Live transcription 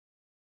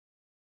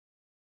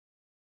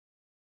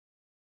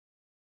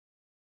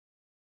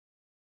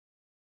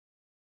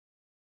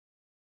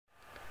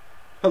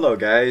Hello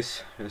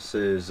guys, this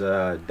is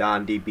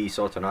Don DB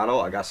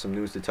Sortanato. I got some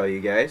news to tell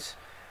you guys.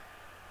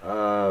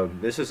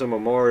 This is a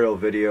memorial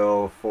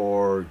video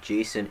for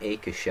Jason A.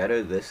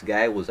 Cachetta. This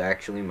guy was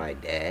actually my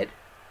dad.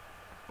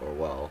 Or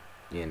well,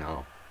 you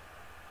know,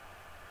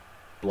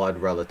 blood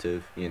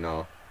relative, you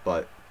know.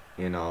 But,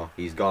 you know,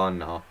 he's gone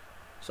now.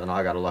 So now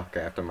I gotta look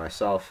after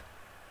myself.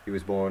 He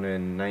was born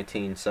in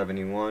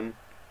 1971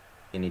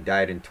 and he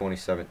died in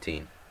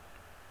 2017.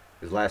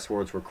 His last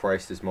words were,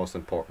 "Christ is most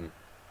important."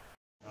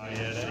 Oh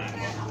yeah, that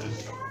ain't about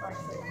this. Alright,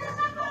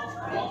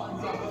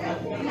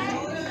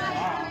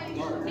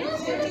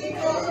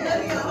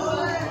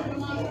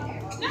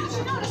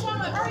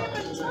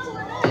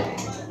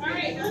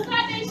 who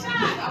got their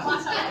shot?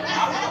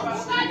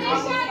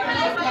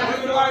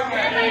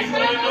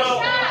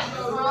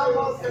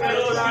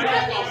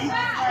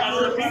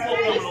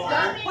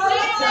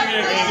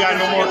 Ain't got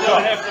no more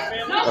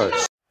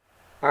cups.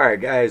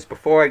 Alright guys,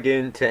 before I get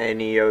into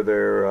any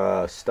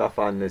other stuff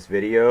on this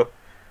video,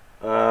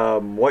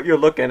 what you're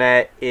looking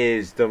at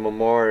is the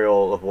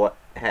memorial of what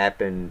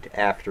happened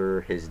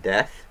after his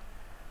death.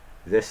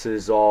 This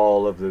is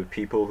all of the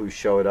people who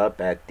showed up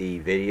at the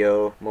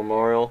video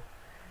memorial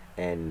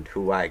and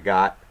who I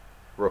got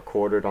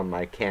recorded on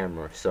my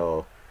camera.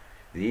 So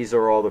these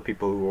are all the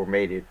people who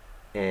made it,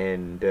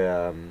 and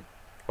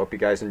hope you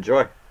guys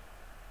enjoy.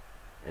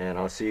 And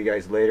I'll see you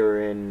guys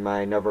later in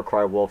my Never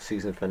Cry Wolf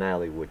season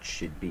finale, which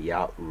should be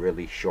out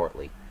really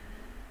shortly,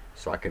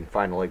 so I can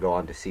finally go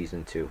on to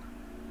season 2.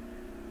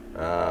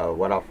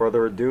 Without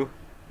further ado,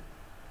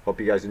 hope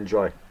you guys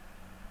enjoy.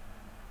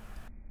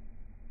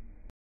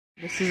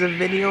 This is a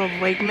video of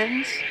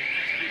Wakeman's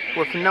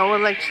with no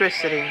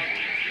electricity.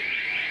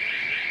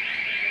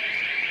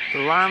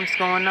 The alarm's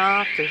going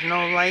off, there's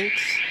no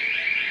lights.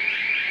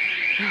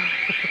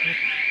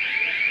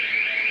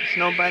 There's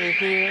nobody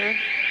here.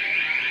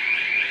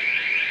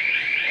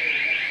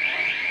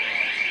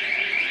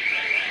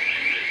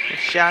 We're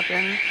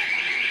shopping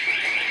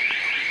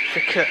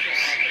for cups.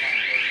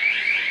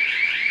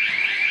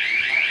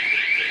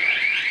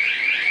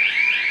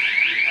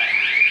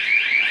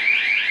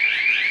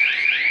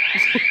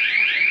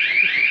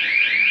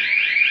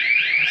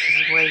 This is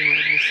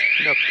Wayman's.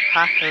 The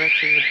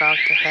apocalypse is about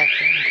to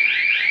happen.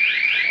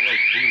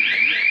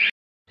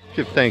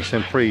 Give thanks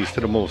and praise to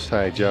the Most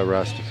High, Jah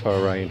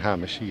Rastafari and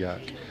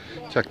Hamashiach.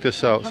 Check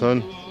this out,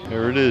 son.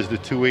 There it is, the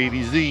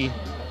 280Z.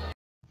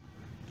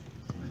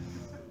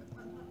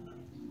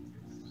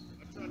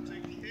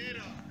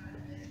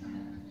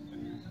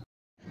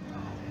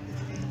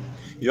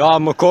 Yo,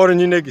 I'm recording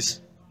you niggas.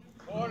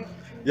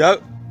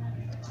 Yep.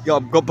 Yo,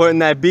 go putting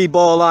that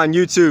B-ball on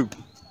YouTube.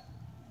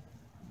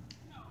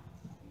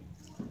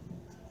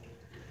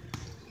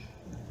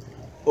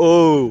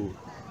 Oh.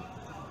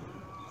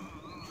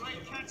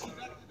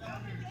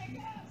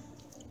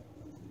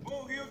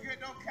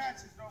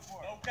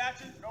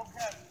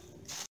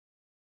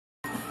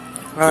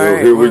 So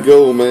here we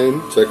go,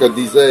 man. Check out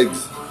these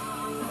eggs.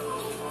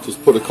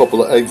 Just put a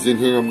couple of eggs in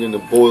here. I'm going to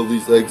boil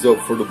these eggs up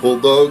for the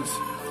bulldogs.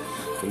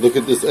 And look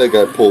at this egg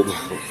I pulled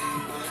out.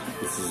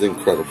 This is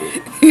incredible.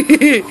 Look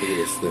at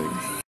this thing.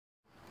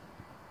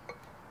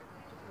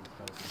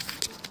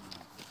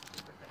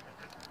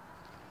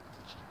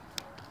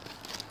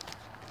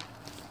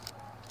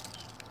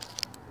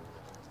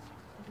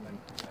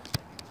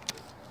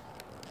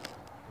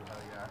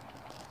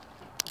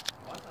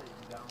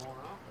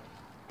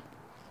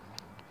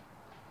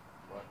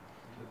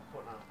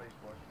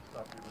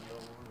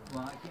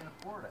 Well, I can't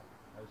afford it.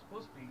 I was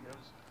supposed to be, I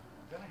was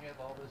going to have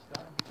all this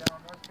done and be down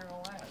in North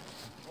Carolina,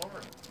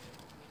 Florida.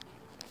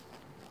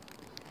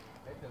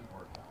 It didn't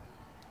work out.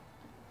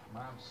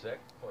 Mom's sick,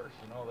 of course,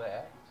 you know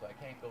that, so I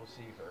can't go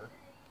see her.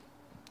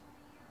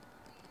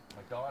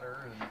 My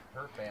daughter and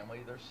her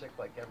family, they're sick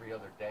like every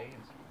other day, and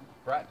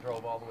Brett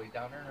drove all the way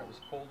down there, and it was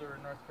colder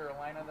in North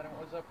Carolina than it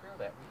was up here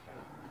that week.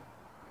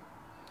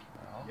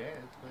 You know?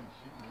 Yeah, it's been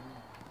shitty.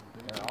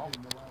 You know?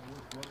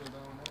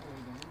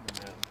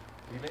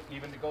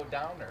 Even to go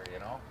down there, you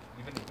know,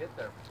 even to get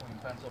there between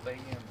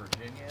Pennsylvania and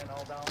Virginia and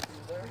all down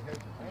through there, I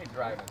ain't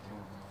driving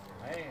through.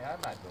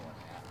 I'm not doing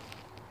that.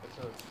 It's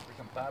a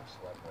freaking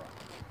bobsled run.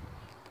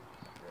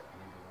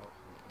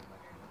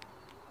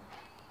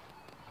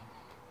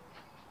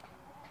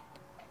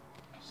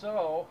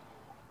 So,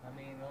 I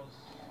mean,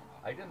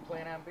 I didn't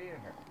plan on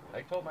being here.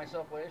 I told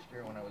myself last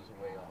year when I was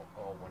away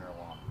all winter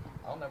long,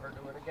 I'll never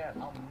do it again.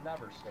 I'll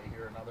never stay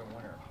here another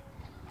winter.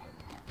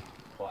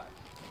 But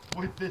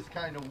With this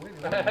kind of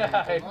wind.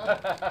 I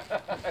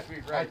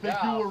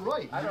think you were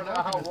right. I don't know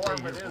how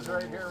warm it is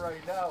right here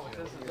right now, but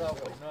this is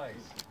awfully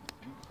nice.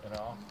 You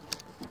know?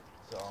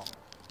 So.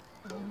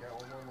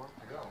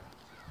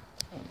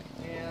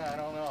 Yeah, I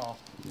don't know.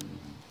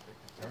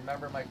 I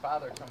remember my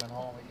father coming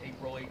home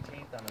April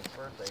 18th on his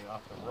birthday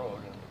off the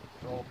road in a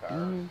patrol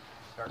car,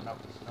 starting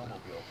up the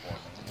snowmobile for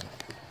me.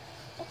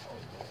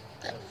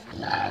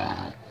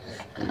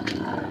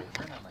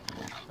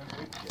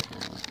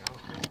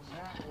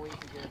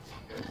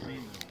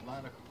 A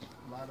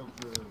lot of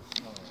the birds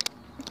coming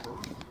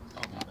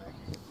back.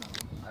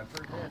 I've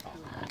heard that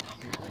too.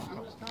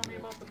 Just tell me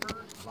about the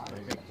birds.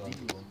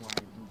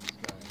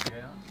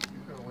 Yeah,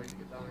 you're gonna wait to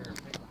get down here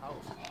and pick the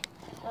house.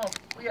 Oh,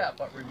 yeah,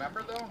 but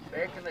remember though,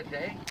 back in the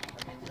day,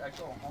 I mean, I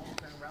go home,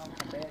 turn around,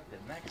 come back the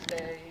next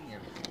day,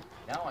 and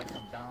now I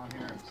come down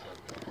here and it's like,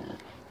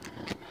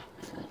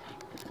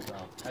 so,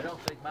 I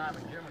don't think Mom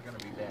and Jim are gonna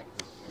be back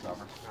this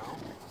summer. No?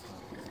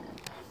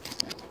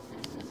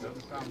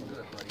 Doesn't sound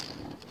good, buddy.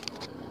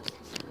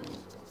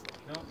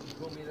 No, she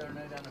told me the other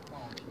night on the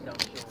phone, she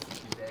tells she'll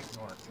be back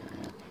north.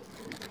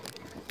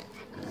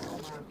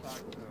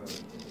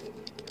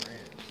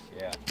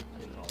 Yeah.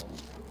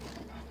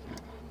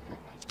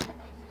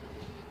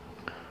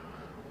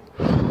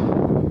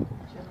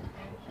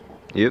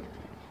 Yep. 2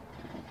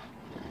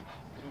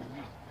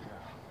 weeks.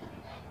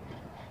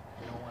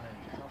 You don't want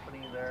any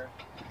company there.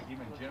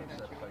 Even Jim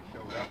said if I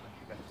showed up and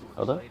she got too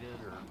excited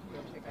or,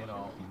 you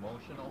know,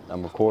 emotional.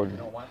 I'm recording.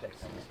 You don't want that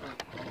kind of stuff.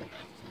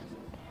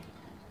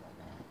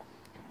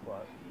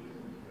 But,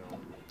 you know.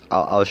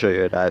 I'll show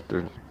you it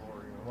after.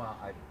 Well,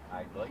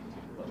 I'd like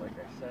to, but like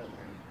I said,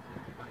 there's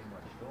pretty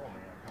much go,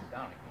 man. I come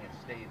down, I can't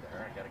stay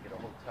there. I gotta get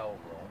a hotel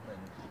room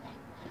and,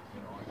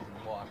 you know, I can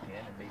walk in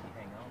and maybe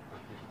hang out for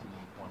 15,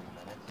 20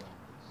 minutes and,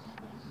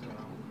 you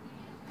know,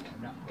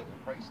 I'm not putting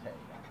a price tag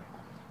on it.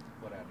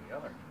 But on the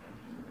other hand,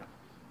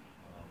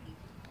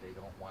 they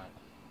don't want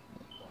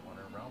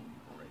her around.